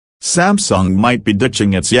Samsung might be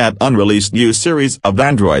ditching its yet unreleased new series of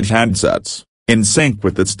Android handsets, in sync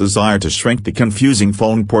with its desire to shrink the confusing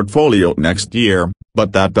phone portfolio next year,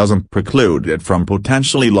 but that doesn't preclude it from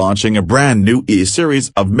potentially launching a brand new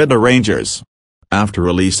E-series of mid-rangers. After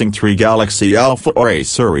releasing 3 Galaxy Alpha or A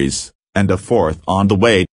series, and a 4th on the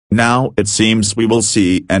way, now it seems we will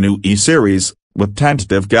see a new E-series, with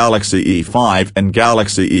tentative Galaxy E5 and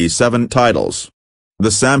Galaxy E7 titles. The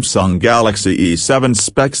Samsung Galaxy E7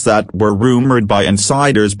 specs that were rumored by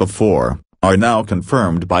insiders before, are now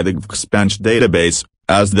confirmed by the GFXBench database,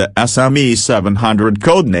 as the SME700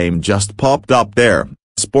 codename just popped up there,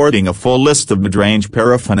 sporting a full list of midrange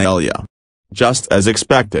paraphernalia. Just as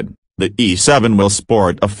expected, the E7 will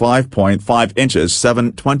sport a 5.5 inches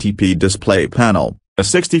 720p display panel, a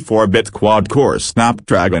 64-bit quad-core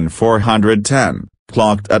Snapdragon 410,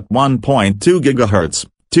 clocked at 1.2 GHz,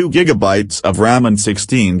 2 GB of RAM and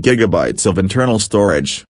 16 GB of internal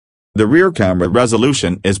storage. The rear camera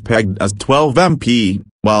resolution is pegged as 12MP,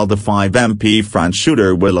 while the 5MP front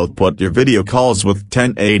shooter will output your video calls with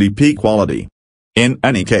 1080p quality. In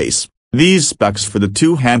any case, these specs for the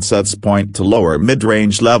two handsets point to lower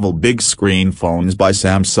mid-range level big screen phones by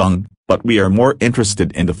Samsung, but we are more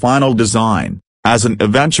interested in the final design, as an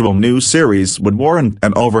eventual new series would warrant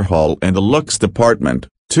an overhaul in the looks department,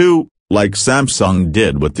 too, like Samsung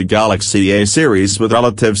did with the Galaxy A series with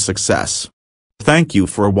relative success. Thank you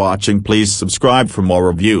for watching. Please subscribe for more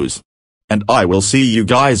reviews. And I will see you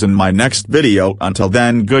guys in my next video. Until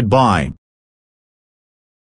then, goodbye.